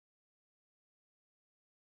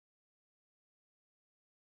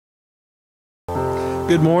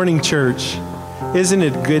Good morning, church. Isn't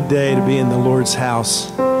it a good day to be in the Lord's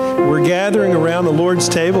house? We're gathering around the Lord's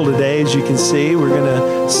table today, as you can see. We're going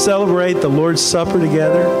to celebrate the Lord's Supper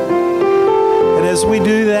together. And as we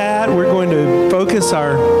do that, we're going to focus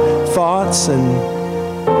our thoughts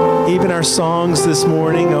and even our songs this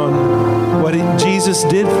morning on what Jesus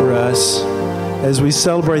did for us. As we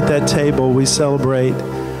celebrate that table, we celebrate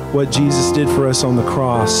what Jesus did for us on the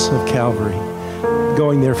cross of Calvary,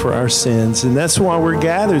 going there for our sins. And that's why we're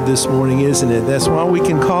gathered this morning, isn't it? That's why we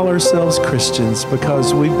can call ourselves Christians,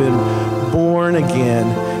 because we've been born again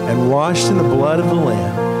and washed in the blood of the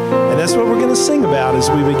Lamb. And that's what we're going to sing about as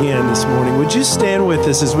we begin this morning. Would you stand with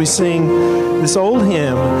us as we sing this old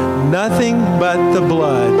hymn, Nothing But the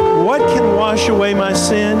Blood? What can wash away my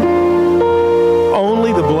sin?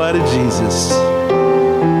 Only the blood of Jesus.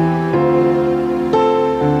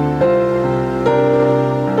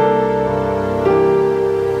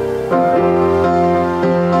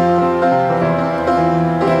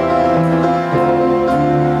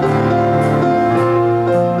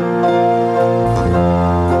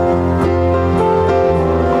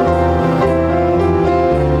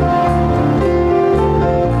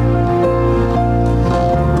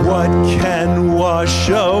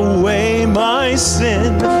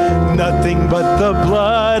 Nothing but the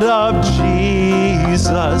blood of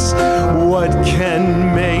Jesus. What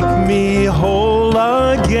can make me whole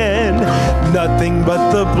again? Nothing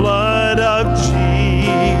but the blood of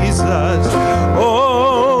Jesus.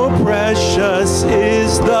 Oh, precious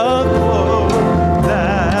is the flow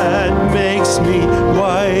that makes me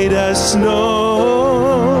white as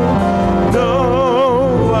snow.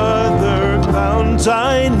 No other fount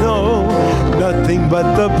I know. Nothing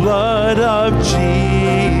but the blood of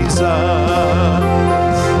Jesus.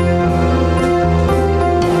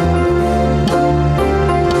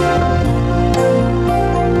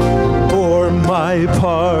 For my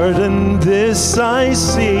pardon this I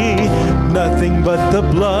see, nothing but the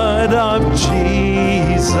blood of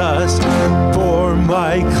Jesus. For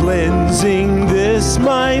my cleansing this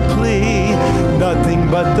my plea, nothing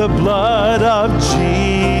but the blood of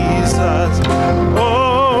Jesus.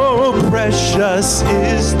 Oh, precious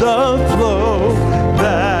is the flow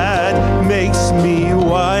that makes me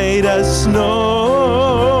white as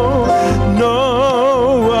snow.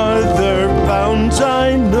 No other fount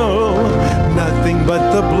I know, nothing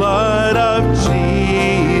but the blood of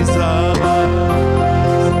Jesus.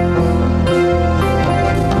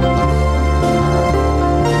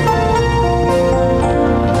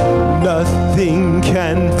 Nothing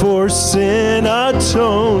can for sin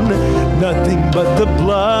atone, nothing but the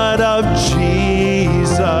blood of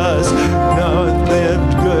Jesus. Nothing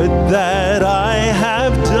good that I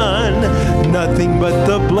have done, nothing but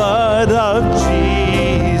the blood of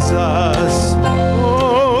Jesus.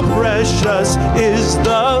 Oh, precious is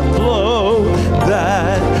the flow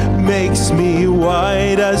that makes me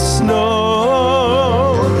white as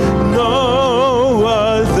snow. No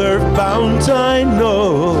other fount I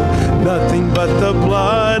know, nothing but the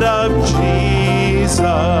blood of Jesus.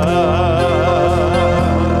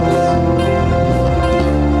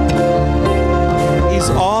 He's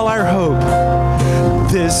all our hope.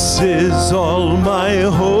 This is all my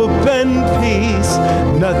hope and peace,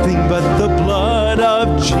 nothing but the blood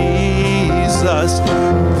of Jesus.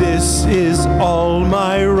 This is all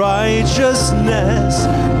my righteousness,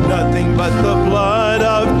 nothing but the blood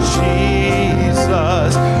of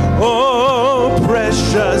Jesus. Oh,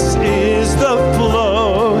 precious is the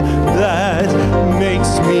flow that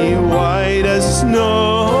makes me white as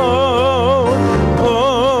snow.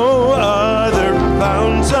 Oh, other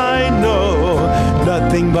fount I know,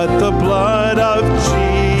 nothing but the blood of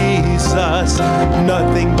Jesus.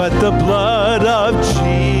 Nothing but the blood of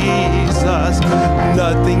Jesus.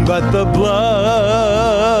 Nothing but the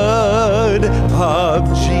blood of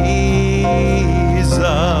Jesus.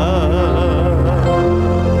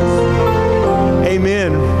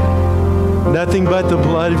 Amen. Nothing but the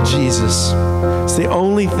blood of Jesus. It's the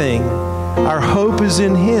only thing. Our hope is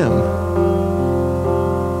in Him.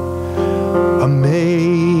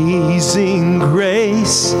 Amazing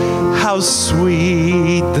grace, how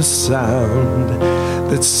sweet the sound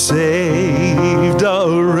that saved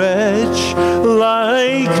a wretch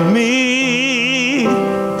like me.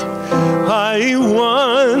 I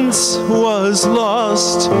once was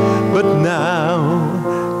lost, but now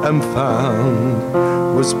am found,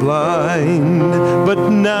 was blind, but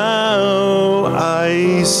now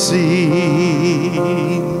I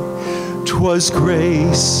see. 'Twas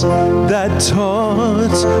grace that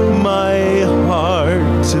taught my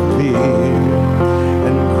heart to fear,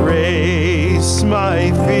 and grace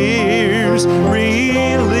my fears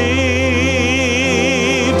relieved.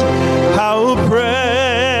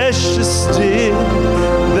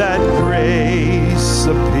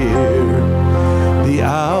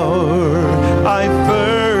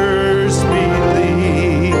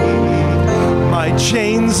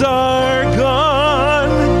 chains are gone.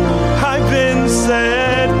 I've been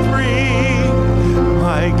set free.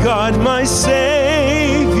 My God, my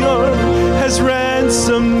Savior has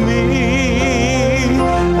ransomed me.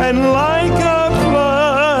 And like a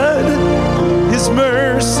flood, His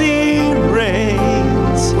mercy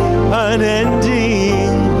reigns.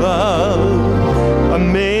 Unending love,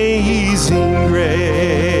 amazing grace.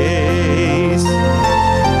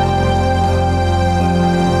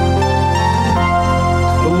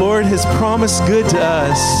 The Lord has promised good to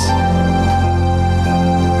us.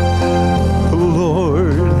 The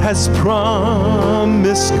Lord has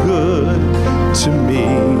promised good to me.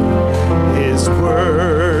 His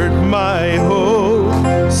word my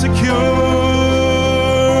hope secures.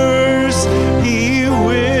 He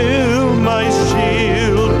will my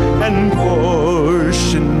shield and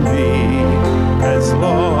portion be, as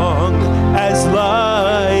long as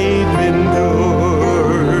life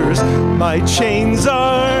endures. My chains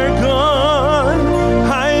are gone,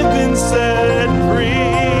 I've been set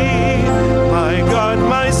free. My God,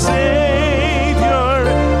 my Savior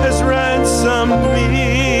has ransomed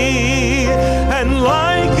me. And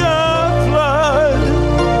like a flood,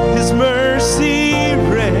 His mercy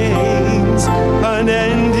reigns.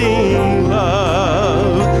 Unending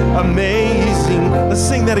love, amazing. Let's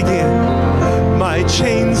sing that again. My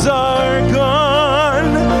chains are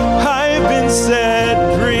gone, I've been set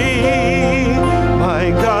free.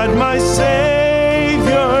 My God, my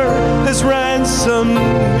Savior has ransomed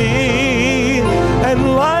me.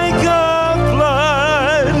 And like a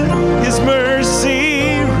flood, His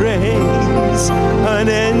mercy reigns.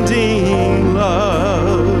 Unending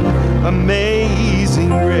love, amazing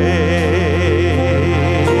grace.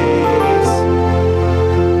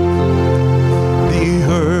 The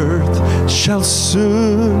earth shall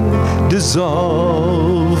soon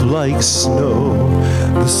dissolve like snow.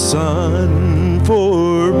 The sun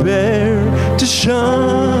forbear to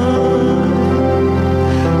shine.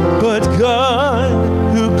 But God,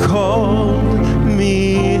 who called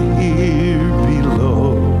me here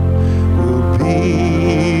below, will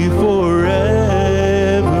be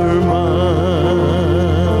forever mine.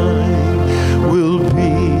 Will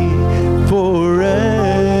be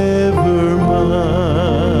forever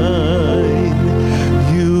mine.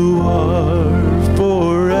 You are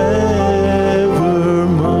forever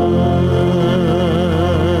mine.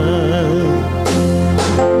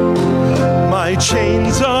 My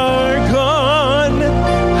chains are gone,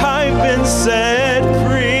 I've been set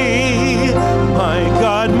free. My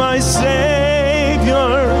God, my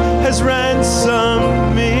Savior has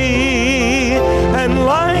ransomed me. And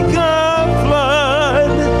like a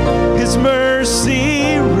flood, His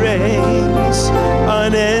mercy reigns.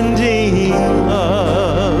 Unending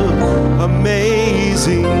love,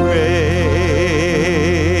 amazing grace.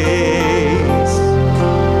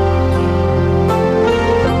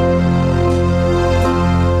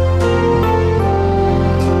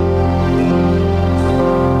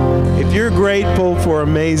 If you're grateful for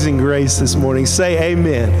amazing grace this morning, say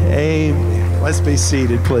amen. Amen. Let's be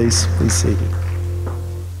seated, please. Be seated.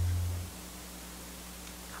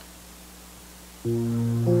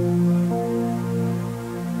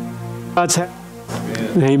 God's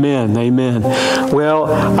Amen. Amen.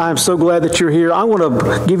 Well, I'm so glad that you're here. I want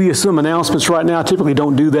to give you some announcements right now. I typically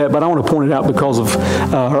don't do that, but I want to point it out because of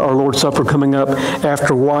our Lord's Supper coming up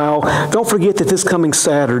after a while. Don't forget that this coming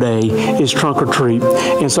Saturday is Trunk or Treat.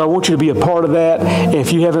 And so I want you to be a part of that.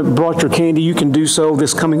 If you haven't brought your candy, you can do so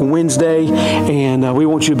this coming Wednesday. And we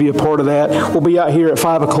want you to be a part of that. We'll be out here at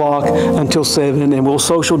 5 o'clock until 7, and we'll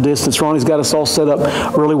social distance. Ronnie's got us all set up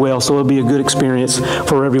really well, so it'll be a good experience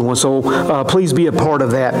for everyone. So please be a part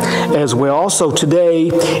of that as well. Also, today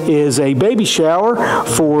is a baby shower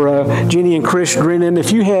for Jenny and Chris Drennan.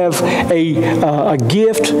 If you have a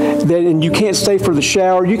gift that and you can't stay for the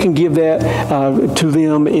shower, you can give that to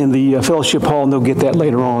them in the fellowship hall, and they'll get that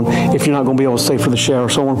later on if you're not going to be able to stay for the shower.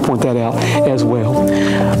 So I want to point that out as well.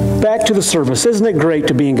 Back to the service. Isn't it great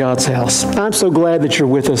to be in God's house? I'm so glad that you're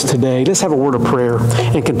with us today. Let's have a word of prayer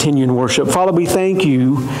and continue in worship. Father, we thank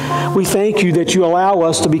you. We thank you that you allow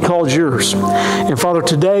us to be called yours. And Father,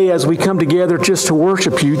 today as we come together just to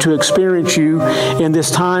worship you, to experience you in this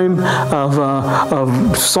time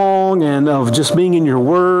of song and of just being in your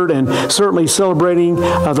word and certainly celebrating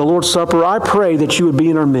the Lord's Supper, I pray that you would be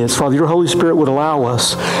in our midst. Father, your Holy Spirit would allow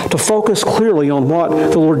us to focus clearly on what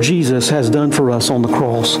the Lord Jesus has done for us on the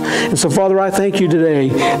cross. And so, Father, I thank you today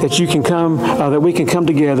that you can come, that we can come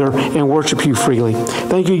together and worship you freely.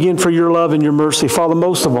 Thank you again for your love and your mercy. Father,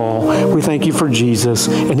 most of all, we thank you for Jesus.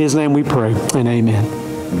 In his name we pray, and amen.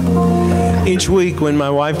 Each week when my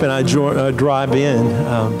wife and I drive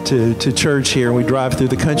in to church here, we drive through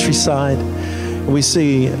the countryside, we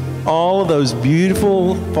see all of those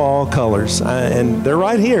beautiful fall colors. And they're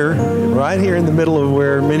right here in the middle of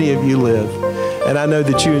where many of you live. And I know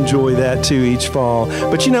that you enjoy that too each fall.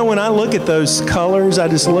 But you know, when I look at those colors, I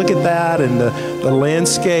just look at that and the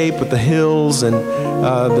landscape with the hills and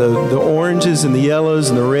the oranges and the yellows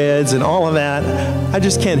and the reds and all of that, I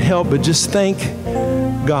just can't help but just thank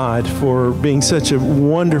God for being such a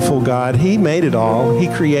wonderful God. He made it all. He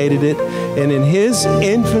created it. And in His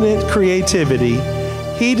infinite creativity,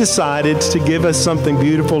 He decided to give us something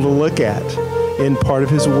beautiful to look at in part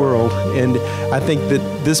of His world. And I think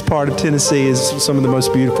that this part of Tennessee is some of the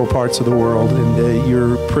most beautiful parts of the world, and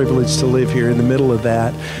you're privileged to live here in the middle of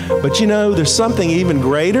that. But you know, there's something even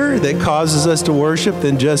greater that causes us to worship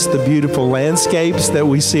than just the beautiful landscapes that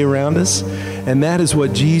we see around us, and that is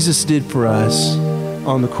what Jesus did for us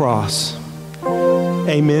on the cross.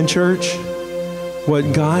 Amen, church?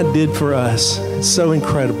 What God did for us, it's so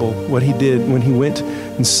incredible what He did when He went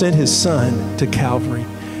and sent His Son to Calvary.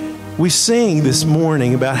 We sing this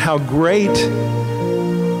morning about how great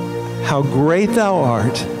Thou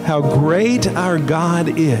art, how great our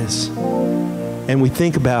God is. And we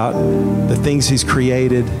think about the things He's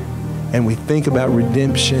created, and we think about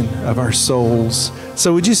redemption of our souls.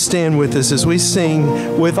 So would you stand with us as we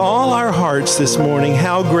sing with all our hearts this morning,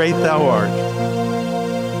 How Great Thou Art.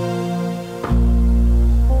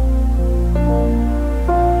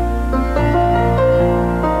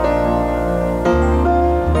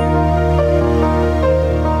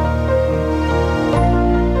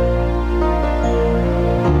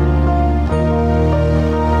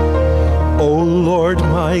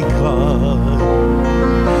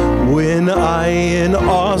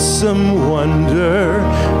 Awesome wonder,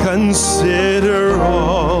 consider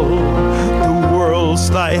all the worlds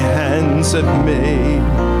Thy hands have made.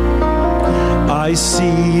 I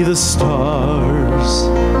see the stars,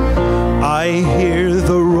 I hear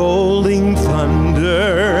the rolling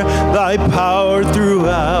thunder, Thy power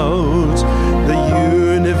throughout the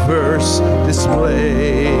universe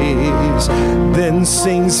displays. Then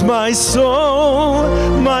sings my soul,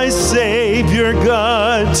 my Savior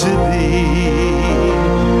God, to Thee.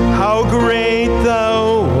 How great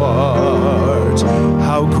Thou art,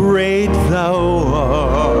 how great Thou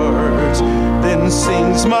art. Then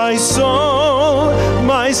sings my soul,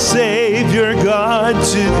 my Savior God,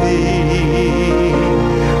 to Thee.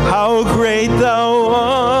 How great Thou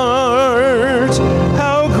art,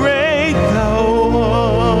 how great Thou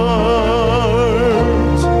art.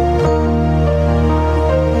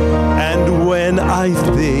 And when I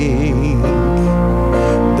think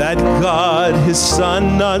that God, His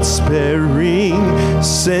Son not sparing,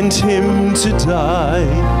 sent Him to die,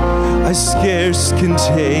 I scarce can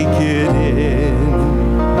take it in,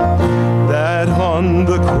 that on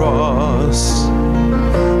the cross,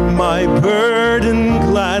 my burden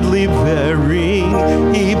gladly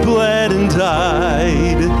bearing, He bled and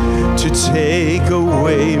died to take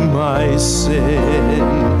away my sin.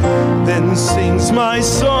 Then sings my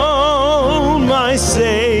soul, my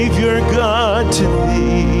Savior God, to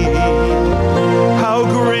Thee. How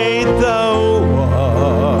great Thou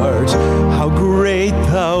art, how great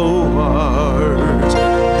Thou art.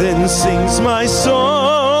 Then sings my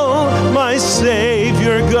soul, my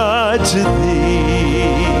Savior God, to Thee.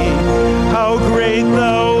 How great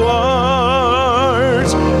Thou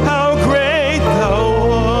art, how great Thou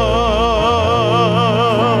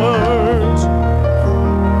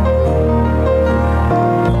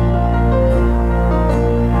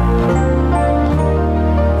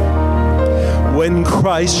art. When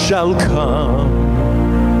Christ shall come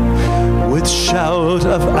with shout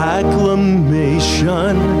of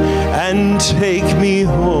acclamation and take me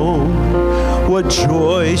home, what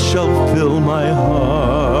joy shall fill my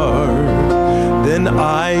heart? Then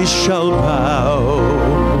I shall bow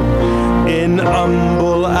in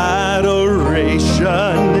humble adoration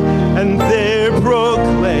and there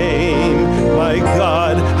proclaim, my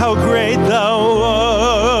God, how great Thou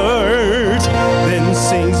art. Then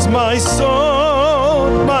sings my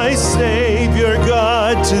soul, my Savior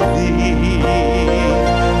God, to Thee.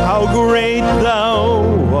 How great Thou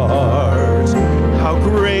art, how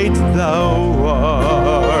great Thou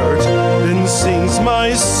art. Then sings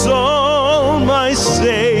my soul, my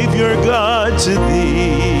Savior God, to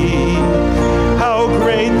Thee. How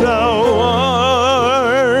great Thou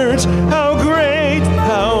art, how great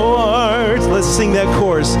Thou art. Let's sing that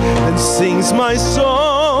chorus. Then sings my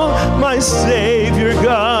soul, my Savior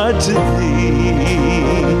God, to Thee.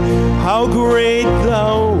 How great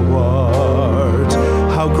Thou art,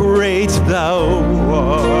 how great Thou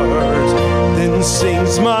art. and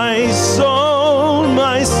sings my soul,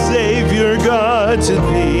 my Savior God, to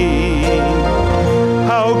thee.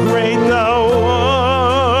 How great thou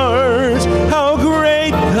art, how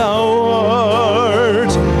great thou art,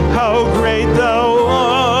 how great thou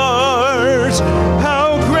art,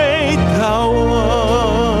 how great thou art.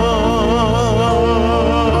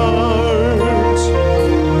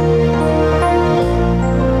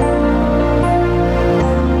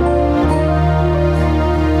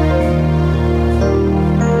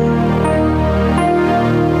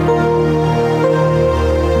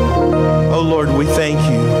 Oh Lord, we thank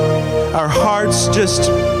you. Our hearts just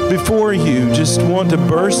before you just want to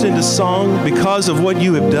burst into song because of what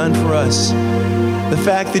you have done for us. The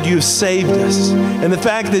fact that you have saved us and the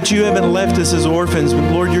fact that you haven't left us as orphans,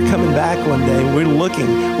 but Lord, you're coming back one day. We're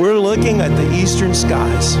looking at the eastern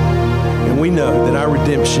skies, and we know that our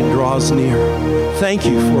redemption draws near. Thank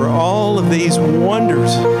you for all of these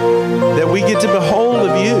wonders that we get to behold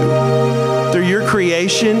of you through your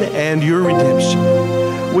creation and your redemption.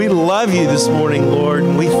 We love you this morning, Lord,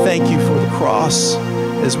 and we thank you for the cross.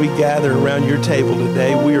 As we gather around your table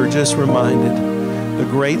today, we are just reminded the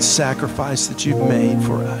great sacrifice that you've made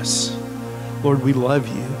for us. Lord, we love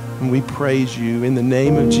you and we praise you in the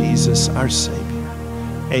name of Jesus, our Savior.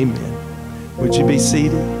 Amen. Would you be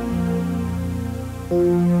seated?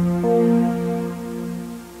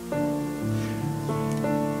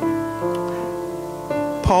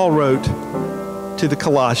 Paul wrote to the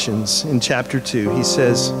Colossians in chapter 2. He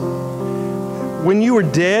says, when you were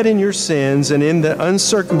dead in your sins and in the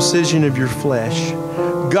uncircumcision of your flesh,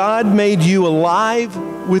 God made you alive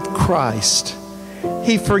with Christ.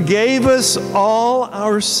 He forgave us all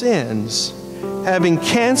our sins, having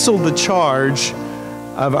canceled the charge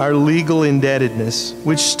of our legal indebtedness,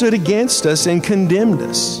 which stood against us and condemned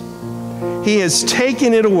us. He has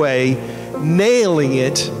taken it away, nailing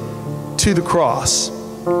it to the cross.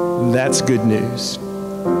 That's good news.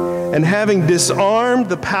 And having disarmed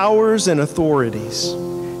the powers and authorities,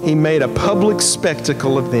 he made a public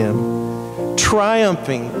spectacle of them,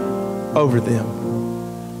 triumphing over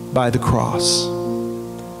them by the cross.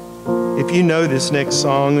 If you know this next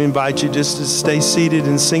song, I invite you just to stay seated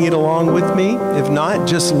and sing it along with me. If not,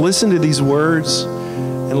 just listen to these words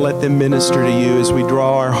and let them minister to you as we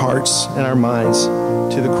draw our hearts and our minds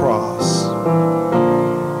to the cross.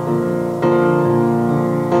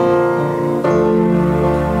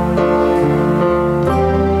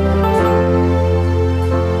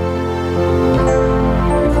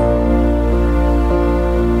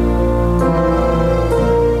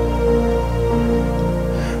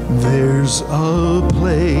 There's a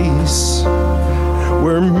place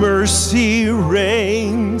where mercy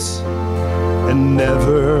reigns and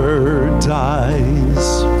never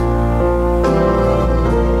dies.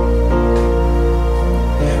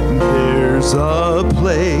 There's a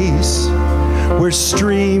place where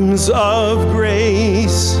streams of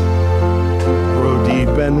grace grow deep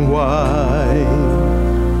and wide,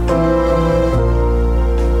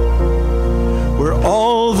 where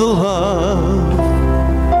all the love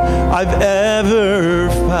I've ever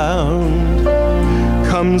found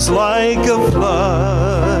comes like a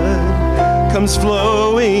flood, comes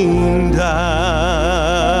flowing down.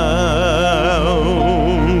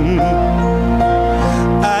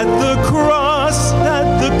 At the cross,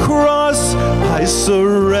 I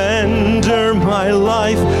surrender my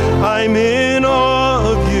life. I'm in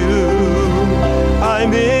awe of you.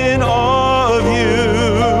 I'm in awe of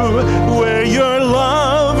you. Where your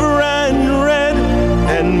love ran red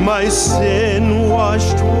and my sin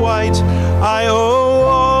washed white, I owe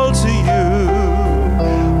all to you.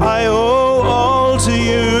 I owe all to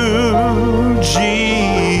you,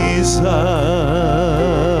 Jesus.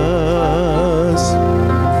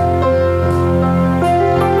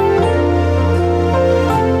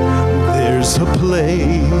 There's a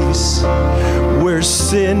place where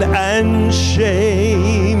sin and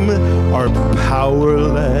shame are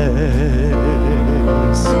powerless.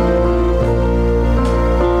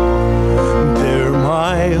 There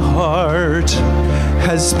my heart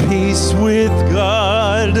has peace with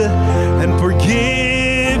God and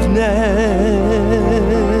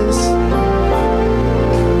forgiveness,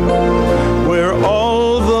 where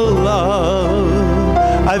all the love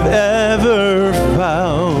I've ever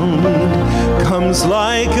found comes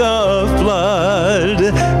like a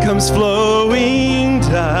flood, comes flowing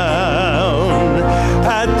down.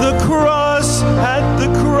 At the cross,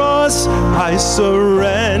 I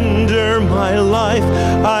surrender my life.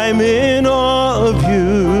 I'm in awe of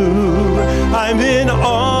you. I'm in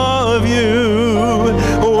awe of you.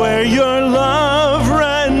 Where your love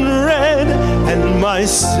ran red and my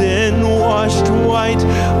sin washed white,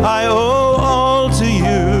 I owe all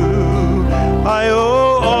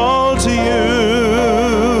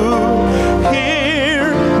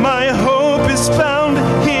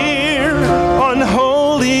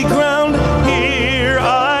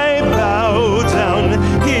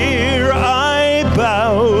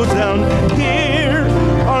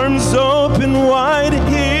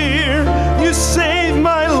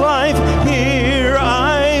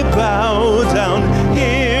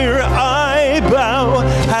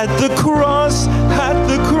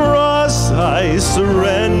I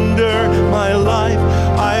surrender my life.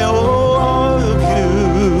 I owe all of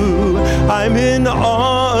you. I'm in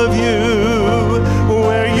awe of you.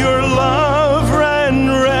 Where your love ran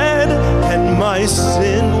red and my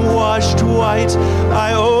sin washed white,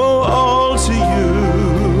 I owe all to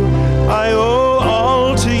you. I owe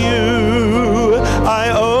all to you.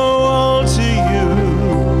 I owe all to you.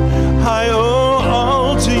 I owe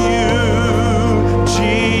all to you,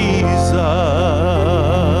 Jesus.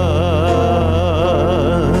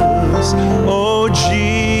 Oh,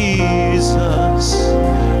 Jesus,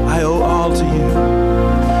 I owe all to you.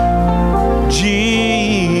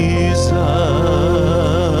 Jesus,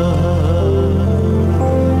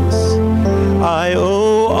 I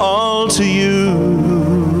owe all to you.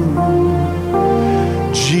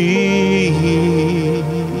 Jesus.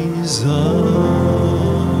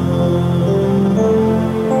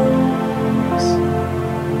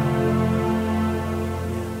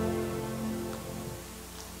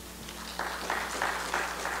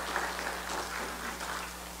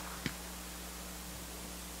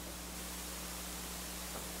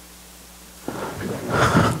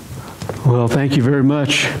 Well, thank you very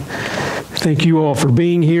much. Thank you all for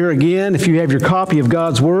being here again. If you have your copy of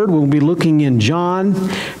God's Word, we'll be looking in John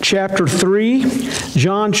chapter 3.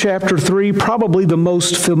 John chapter 3, probably the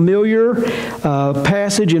most familiar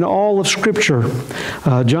passage in all of Scripture.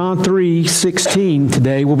 John 3:16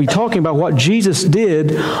 today. We'll be talking about what Jesus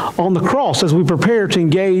did on the cross as we prepare to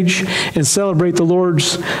engage and celebrate the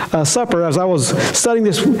Lord's Supper. As I was studying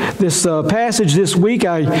this passage this week,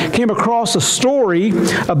 I came across a story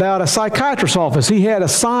about a psychiatrist's office. He had a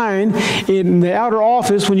sign in the outer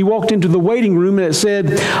office when you walked into the waiting room, and it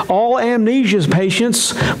said, "All amnesia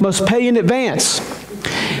patients must pay in advance."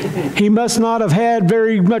 He must not have had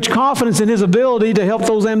very much confidence in his ability to help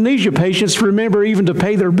those amnesia patients remember even to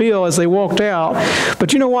pay their bill as they walked out.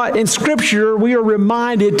 But you know what? In Scripture, we are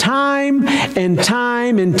reminded time and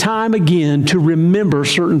time and time again to remember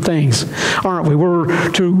certain things, aren't we? We're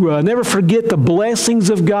to never forget the blessings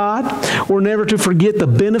of God. We're never to forget the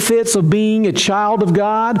benefits of being a child of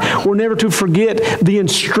God. We're never to forget the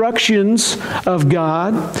instructions of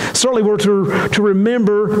God. Certainly, we're to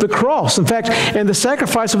remember the cross. In fact, and the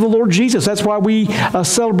sacrifice of the Lord Jesus. That's why we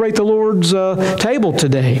celebrate the Lord's table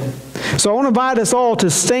today. So I want to invite us all to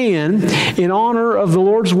stand in honor of the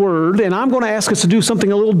Lord's Word, and I'm going to ask us to do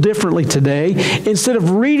something a little differently today. Instead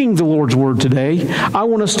of reading the Lord's Word today, I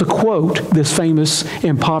want us to quote this famous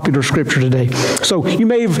and popular Scripture today. So you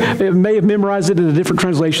may have memorized it in a different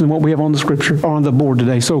translation than what we have on the Scripture or on the board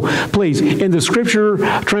today. So please, in the Scripture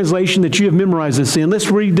translation that you have memorized this in,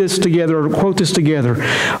 let's read this together or quote this together.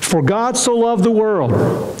 "For God so loved the world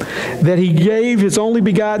that He gave His only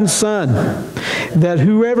begotten Son, that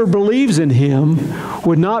whoever believes in Him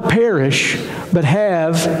would not perish, but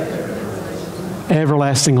have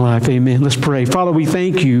everlasting life." Amen. Let's pray. Father, we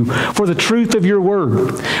thank you for the truth of your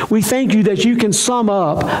word. We thank you that you can sum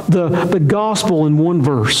up the gospel in one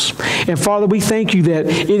verse. And Father, we thank you that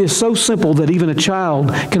it is so simple that even a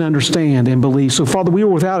child can understand and believe. So Father, we are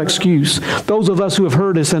without excuse. Those of us who have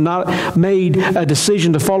heard this and not made a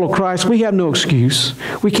decision to follow Christ, we have no excuse.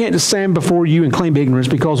 We can't just stand before you and claim ignorance,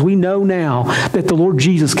 because we know now that the Lord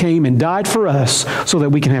Jesus came and died for us so that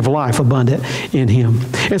we can have life abundant in Him.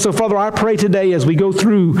 And so Father, I pray today as we go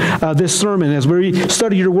through this sermon, as we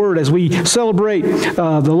study your word, as we celebrate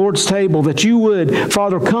the Lord's table, that you would,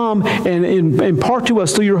 Father, come and impart to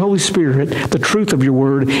us through your Holy Spirit the truth of your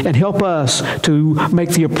word, and help us to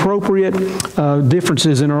make the appropriate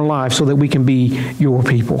differences in our life so that we can be your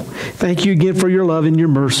people. Thank you again for your love and your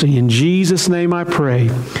mercy. In Jesus' name I pray.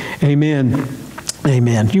 Amen.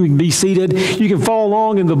 Amen. You can be seated. You can follow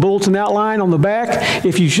along in the bulletin outline on the back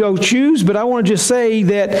if you so choose. But I want to just say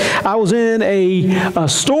that I was in a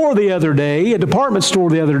store the other day, a department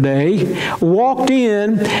store the other day, walked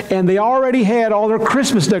in, and they already had all their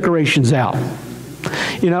Christmas decorations out.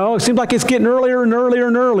 You know, it seems like it's getting earlier and earlier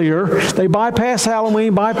and earlier. They bypass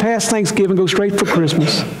Halloween, bypass Thanksgiving, go straight for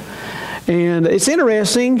Christmas. And it's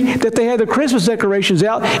interesting that they had the Christmas decorations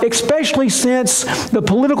out, especially since the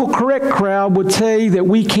political correct crowd would say that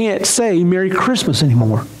we can't say Merry Christmas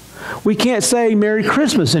anymore. We can't say Merry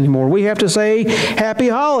Christmas anymore. We have to say Happy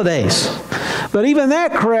Holidays. But even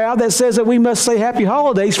that crowd that says that we must say Happy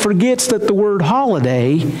Holidays forgets that the word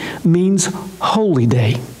holiday means holy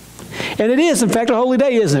day. And it is, in fact, a holy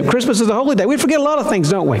day, isn't it? Christmas is a holy day. We forget a lot of things,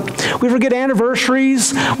 don't we? We forget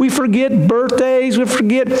anniversaries. We forget birthdays. We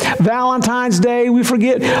forget Valentine's Day. We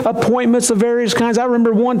forget appointments of various kinds. I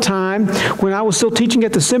remember one time when I was still teaching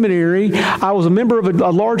at the seminary, I was a member of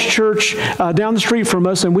a large church down the street from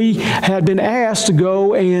us, and we had been asked to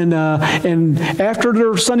go and after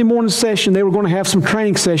their Sunday morning session, they were going to have some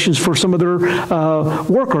training sessions for some of their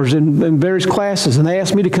workers in various classes, and they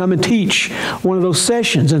asked me to come and teach one of those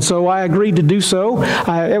sessions, and so I agreed to do so.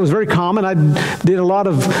 It was very common. I did a lot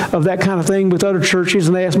of that kind of thing with other churches,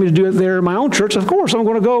 and they asked me to do it there in my own church. Of course, I'm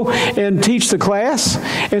going to go and teach the class.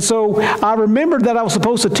 And so I remembered that I was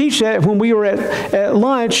supposed to teach that when we were at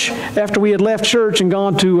lunch after we had left church and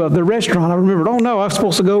gone to the restaurant. I remembered, oh no, I was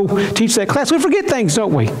supposed to go teach that class. We forget things,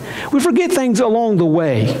 don't we? We forget things along the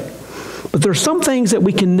way. But there's some things that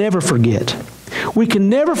we can never forget. We can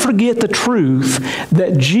never forget the truth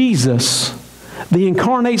that Jesus, the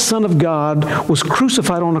incarnate Son of God, was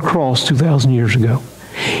crucified on a cross 2,000 years ago.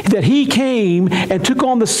 That He came and took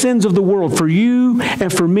on the sins of the world for you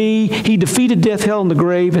and for me. He defeated death, hell, and the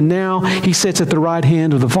grave, and now He sits at the right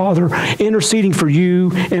hand of the Father, interceding for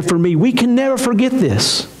you and for me. We can never forget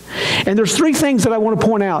this. And there's three things that I want to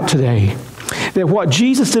point out today. That what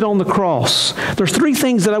Jesus did on the cross, there's three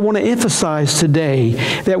things that I want to emphasize today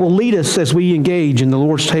that will lead us as we engage in the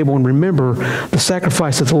Lord's table and remember the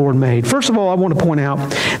sacrifice that the Lord made. First of all, I want to point out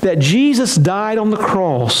that Jesus died on the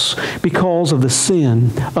cross because of the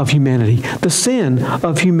sin of humanity. The sin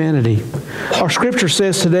of humanity. Our scripture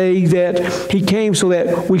says today that He came so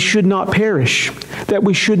that we should not perish, that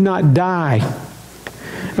we should not die.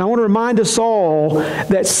 And I want to remind us all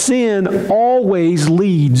that sin always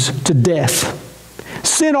leads to death.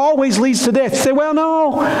 Sin always leads to death. You say, well,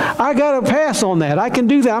 no, I got to pass on that. I can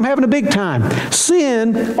do that. I'm having a big time.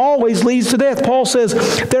 Sin always leads to death. Paul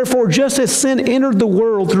says, therefore, just as sin entered the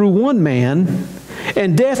world through one man,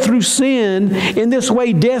 and death through sin, in this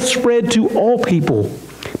way death spread to all people,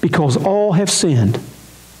 because all have sinned.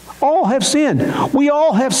 All have sinned. We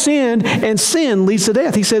all have sinned, and sin leads to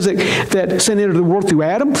death. He says that sin entered the world through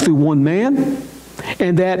Adam, through one man,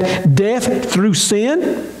 and that death through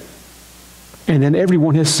sin, and then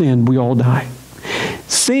everyone has sinned. We all die.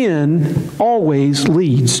 Sin always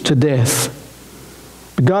leads to death.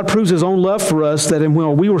 But God proves His own love for us that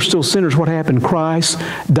while we were still sinners, what happened? Christ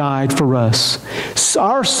died for us.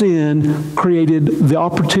 Our sin created the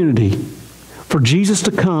opportunity for Jesus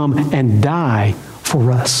to come and die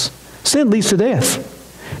for us. Sin leads to death.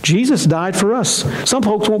 Jesus died for us. Some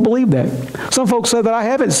folks won't believe that. Some folks say that I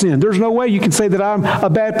haven't sinned. There's no way you can say that I'm a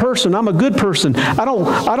bad person. I'm a good person. I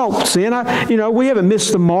don't sin. We haven't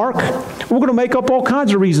missed the mark. We're going to make up all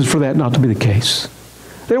kinds of reasons for that not to be the case.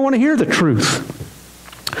 They don't want to hear the truth.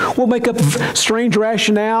 We'll make up strange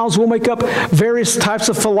rationales. We'll make up various types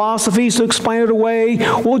of philosophies to explain it away.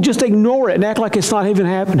 We'll just ignore it and act like it's not even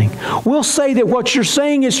happening. We'll say that what you're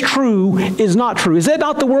saying is true is not true. Is that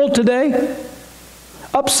not the world today?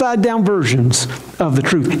 Upside down versions of the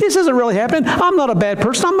truth. This isn't really happening. I'm not a bad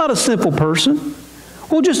person. I'm not a sinful person.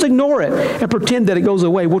 We'll just ignore it and pretend that it goes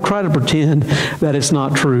away. We'll try to pretend that it's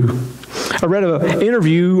not true. I read an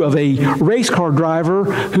interview of a race car driver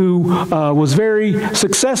who was very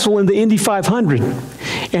successful in the Indy 500.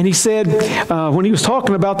 And he said, when he was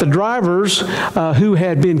talking about the drivers who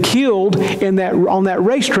had been killed on that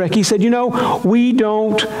racetrack, he said, we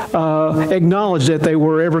don't acknowledge that they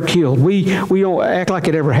were ever killed. We don't act like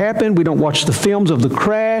it ever happened. We don't watch the films of the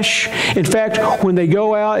crash. In fact, when they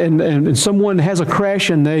go out and someone has a crash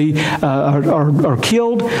and they are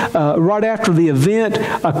killed, right after the event,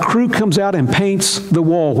 a crew comes out and paints the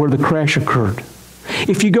wall where the crash occurred.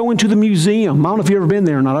 If you go into the museum, I don't know if you've ever been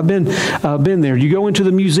there or not. I've been there. You go into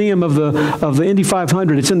the museum of the Indy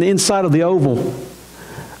 500. It's in the inside of the oval.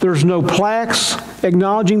 There's no plaques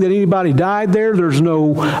acknowledging that anybody died there. There's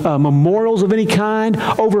no memorials of any kind.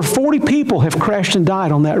 Over 40 people have crashed and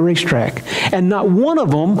died on that racetrack, and not one of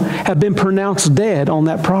them have been pronounced dead on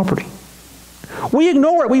that property. We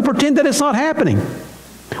ignore it. We pretend that it's not happening.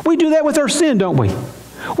 We do that with our sin, don't we?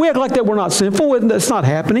 We act like that we're not sinful. That's not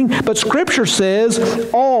happening. But Scripture says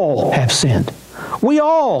all have sinned. We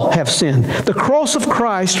all have sinned. The cross of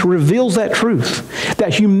Christ reveals that truth,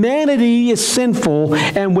 that humanity is sinful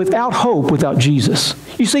and without hope without Jesus.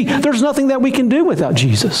 You see, there's nothing that we can do without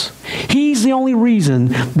Jesus. He's the only reason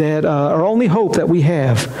that, or only hope that we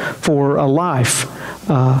have for a life.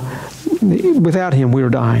 Without Him, we are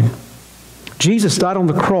dying. Jesus died on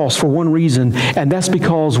the cross for one reason, and that's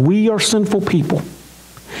because we are sinful people.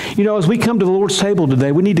 As we come to the Lord's table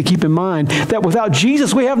today, we need to keep in mind that without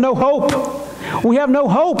Jesus, we have no hope. We have no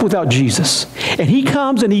hope without Jesus. And He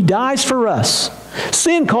comes and He dies for us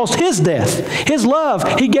Sin caused His death. His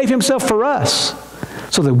love, He gave Himself for us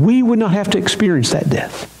so that we would not have to experience that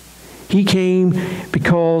death. He came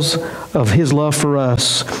because of His love for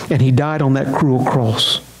us, and He died on that cruel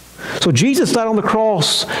cross. So Jesus died on the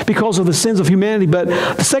cross because of the sins of humanity. But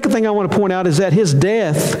the second thing I want to point out is that His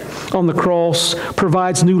death on the cross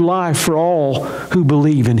provides new life for all who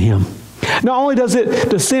believe in Him. Not only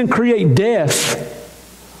does sin create death,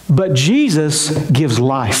 but Jesus gives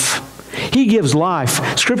life. He gives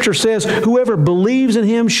life. Scripture says, whoever believes in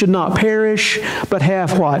Him should not perish, but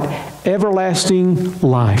have what? Everlasting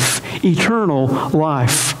life. Eternal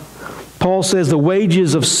life. Paul says the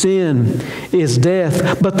wages of sin is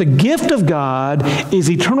death, but the gift of God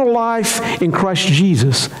is eternal life in Christ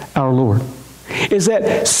Jesus our Lord. Is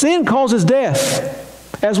that sin causes death.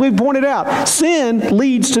 As we've pointed out, sin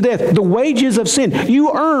leads to death. The wages of sin.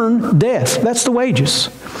 You earn death. That's the wages.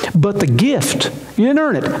 But the gift, you didn't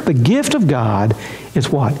earn it. The gift of God is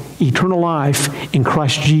what? Eternal life in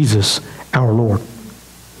Christ Jesus our Lord.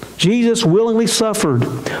 Jesus willingly suffered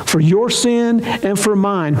for your sin and for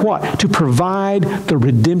mine. What? To provide the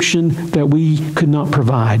redemption that we could not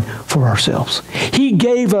provide for ourselves. He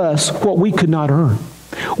gave us what we could not earn.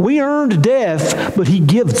 We earned death, but He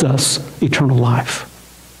gives us eternal life.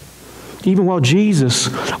 Even while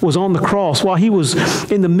Jesus was on the cross, while He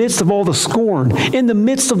was in the midst of all the scorn, in the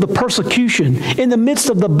midst of the persecution, in the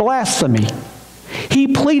midst of the blasphemy, He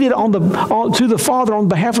pleaded to the Father on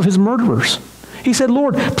behalf of His murderers. He said,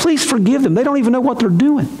 Lord, please forgive them. They don't even know what they're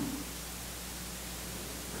doing.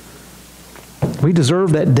 We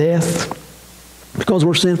deserve that death because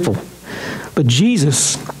we're sinful. But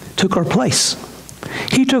Jesus took our place.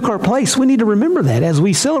 He took our place. We need to remember that as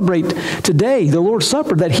we celebrate today the Lord's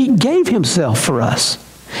Supper, that He gave Himself for us.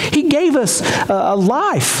 He gave us a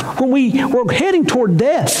life when we were heading toward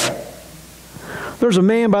death. There's a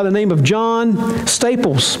man by the name of John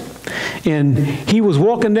Staples, and he was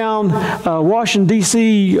walking down Washington,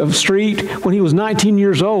 D.C. street when he was 19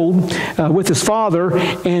 years old with his father,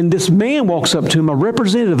 and this man walks up to him, a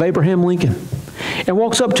representative of Abraham Lincoln, and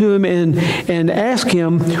walks up to him and asks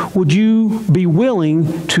him, would you be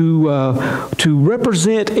willing to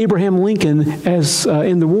represent Abraham Lincoln as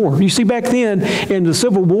in the war? You see, back then in the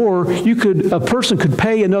Civil War, a person could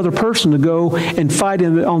pay another person to go and fight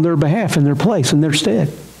on their behalf, in their place, in their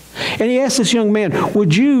stead. And he asked this young man,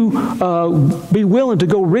 would you be willing to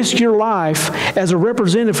go risk your life as a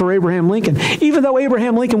representative for Abraham Lincoln? Even though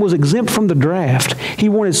Abraham Lincoln was exempt from the draft, he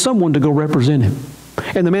wanted someone to go represent him.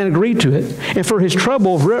 And the man agreed to it. And for his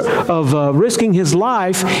trouble of risking his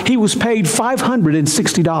life, he was paid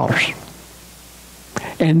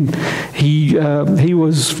 $560. And he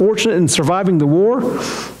was fortunate in surviving the war.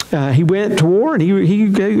 He went to war, and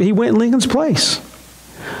he went in Lincoln's place.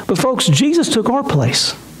 But folks, Jesus took our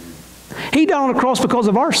place. He died on the cross because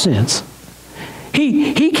of our sins.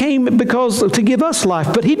 He came to give us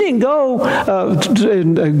life, but He didn't go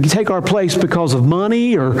to take our place because of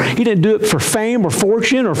money, or He didn't do it for fame or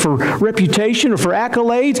fortune or for reputation or for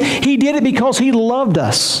accolades. He did it because He loved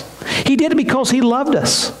us. He did it because He loved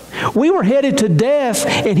us. We were headed to death,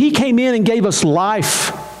 and He came in and gave us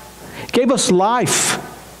life. Gave us life.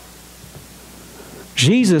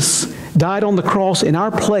 Jesus died on the cross in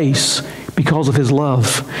our place because of His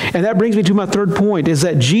love. And that brings me to my third point, is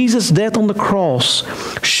that Jesus' death on the cross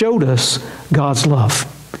showed us God's love.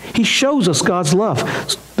 He shows us God's love.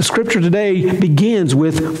 The scripture today begins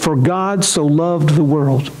with, for God so loved the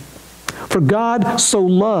world. For God so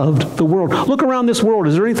loved the world. Look around this world.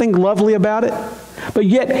 Is there anything lovely about it? But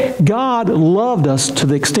yet, God loved us to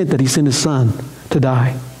the extent that He sent His Son to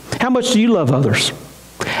die. How much do you love others?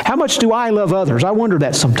 How much do I love others? I wonder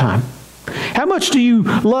that sometime. How much do you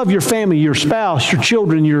love your family, your spouse, your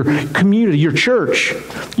children, your community, your church,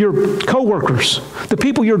 your co-workers, the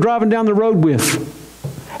people you're driving down the road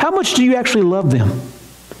with? How much do you actually love them?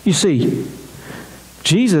 You see,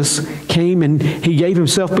 Jesus came and He gave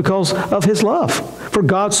Himself because of His love. For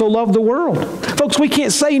God so loved the world. Folks, we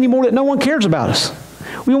can't say anymore that no one cares about us.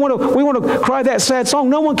 We want to cry that sad song,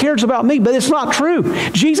 no one cares about me, but it's not true.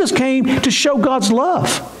 Jesus came to show God's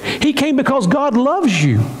love. He came because God loves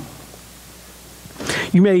you.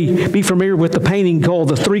 You may be familiar with the painting called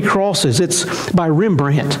The Three Crosses. It's by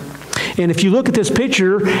Rembrandt. And if you look at this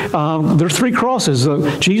picture, there's three crosses.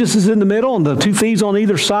 Jesus is in the middle and the two thieves on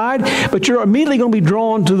either side. But you're immediately going to be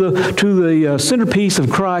drawn to the centerpiece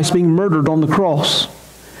of Christ being murdered on the cross.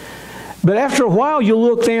 But after a while, you'll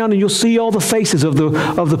look down and you'll see all the faces of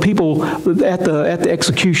the people at the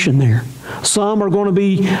execution there. Some are going to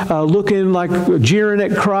be looking like jeering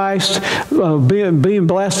at Christ, being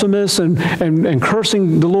blasphemous and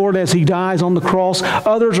cursing the Lord as he dies on the cross.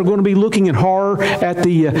 Others are going to be looking in horror at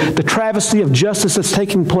the travesty of justice that's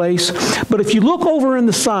taking place. But if you look over in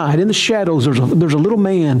the side, in the shadows, there's a little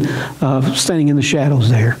man standing in the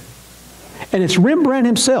shadows there. And it's Rembrandt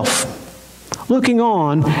himself, looking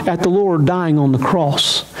on at the Lord dying on the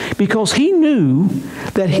cross, because he knew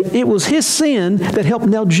that it was his sin that helped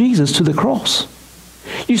nail Jesus to the cross.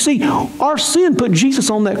 You see, our sin put Jesus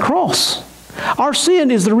on that cross. Our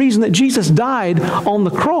sin is the reason that Jesus died on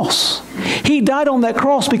the cross. He died on that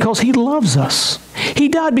cross because he loves us. He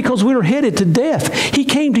died because we were headed to death. He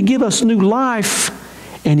came to give us new life,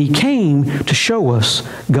 and he came to show us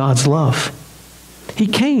God's love. He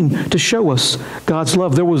came to show us God's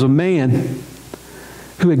love. There was a man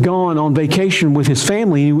who had gone on vacation with his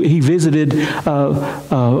family. He visited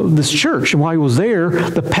this church. And while he was there,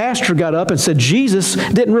 the pastor got up and said Jesus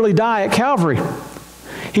didn't really die at Calvary.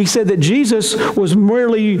 He said that Jesus was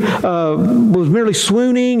merely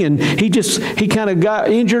swooning, and he kind of got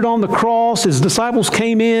injured on the cross. His disciples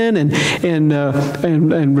came in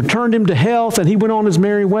and returned him to health, and he went on his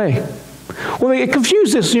merry way. Well, it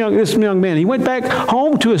confused this young man. He went back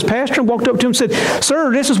home to his pastor and walked up to him and said, "Sir,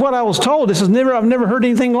 this is what I was told. I've never heard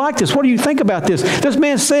anything like this. What do you think about this?" This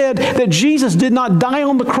man said that Jesus did not die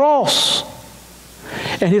on the cross.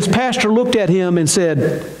 And his pastor looked at him and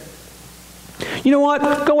said, "You know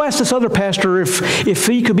what? Go ask this other pastor if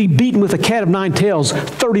he could be beaten with a cat of 9 tails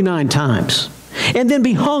 39 times and then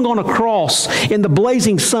be hung on a cross in the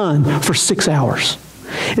blazing sun for 6 hours.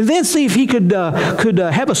 And then see if he could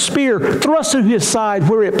have a spear thrust into his side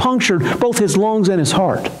where it punctured both his lungs and his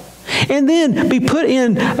heart. And then be put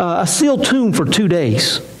in a sealed tomb for 2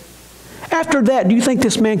 days. After that, do you think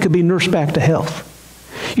this man could be nursed back to health?"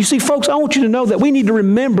 You see, folks, I want you to know that we need to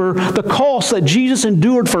remember the cost that Jesus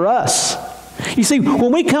endured for us. You see,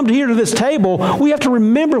 when we come here to this table, we have to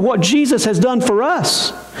remember what Jesus has done for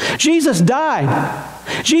us. Jesus died.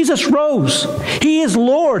 Jesus rose. He is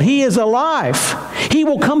Lord. He is alive. He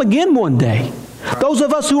will come again one day. Those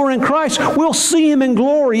of us who are in Christ will see him in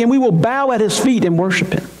glory, and we will bow at his feet and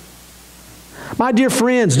worship him. My dear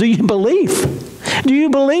friends, do you believe? Do you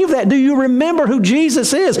believe that? Do you remember who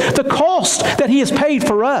Jesus is? The cost that he has paid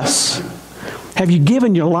for us. Have you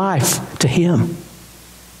given your life to him?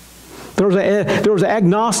 There was an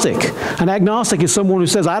agnostic. An agnostic is someone who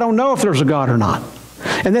says, "I don't know if there's a God or not."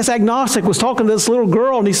 And this agnostic was talking to this little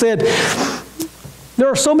girl, and he said, "There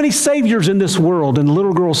are so many saviors in this world." And the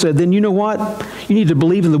little girl said, "Then you know what? You need to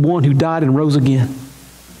believe in the one who died and rose again."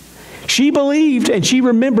 She believed, and she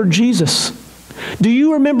remembered Jesus. Do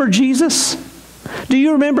you remember Jesus? Do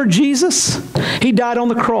you remember Jesus? He died on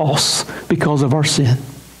the cross because of our sin.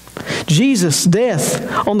 Jesus'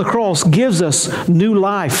 death on the cross gives us new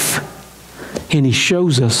life, and he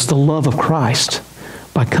shows us the love of Christ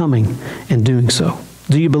by coming and doing so.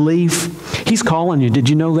 Do you believe? He's calling you. Did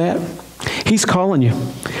you know that? He's calling you.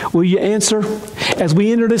 Will you answer? As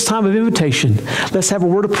we enter this time of invitation, let's have a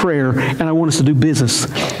word of prayer, and I want us to do business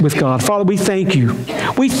with God. Father, we thank you.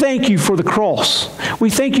 We thank you for the cross. We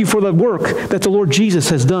thank you for the work that the Lord Jesus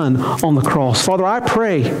has done on the cross. Father, I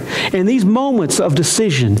pray in these moments of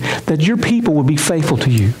decision that your people will be faithful to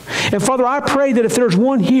you. And Father, I pray that if there's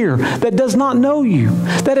one here that does not know you,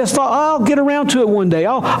 that has thought, "I'll get around to it one day.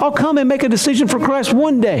 I'll come and make a decision for Christ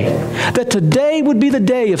one day," that today would be the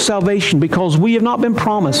day of salvation, because we have not been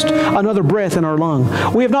promised another breath in our lung.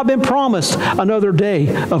 We have not been promised another day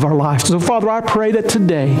of our life. So Father, I pray that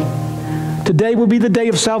today will be the day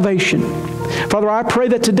of salvation. Father, I pray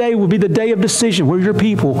that today will be the day of decision where your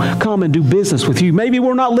people come and do business with you. Maybe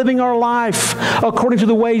we're not living our life according to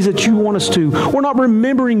the ways that you want us to. We're not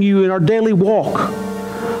remembering you in our daily walk.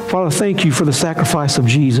 Father, thank you for the sacrifice of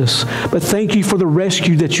Jesus, but thank you for the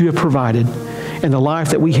rescue that you have provided and the life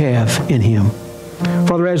that we have in him.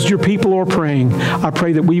 Father, as your people are praying, I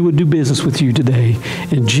pray that we would do business with you today.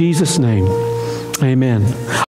 In Jesus' name, amen.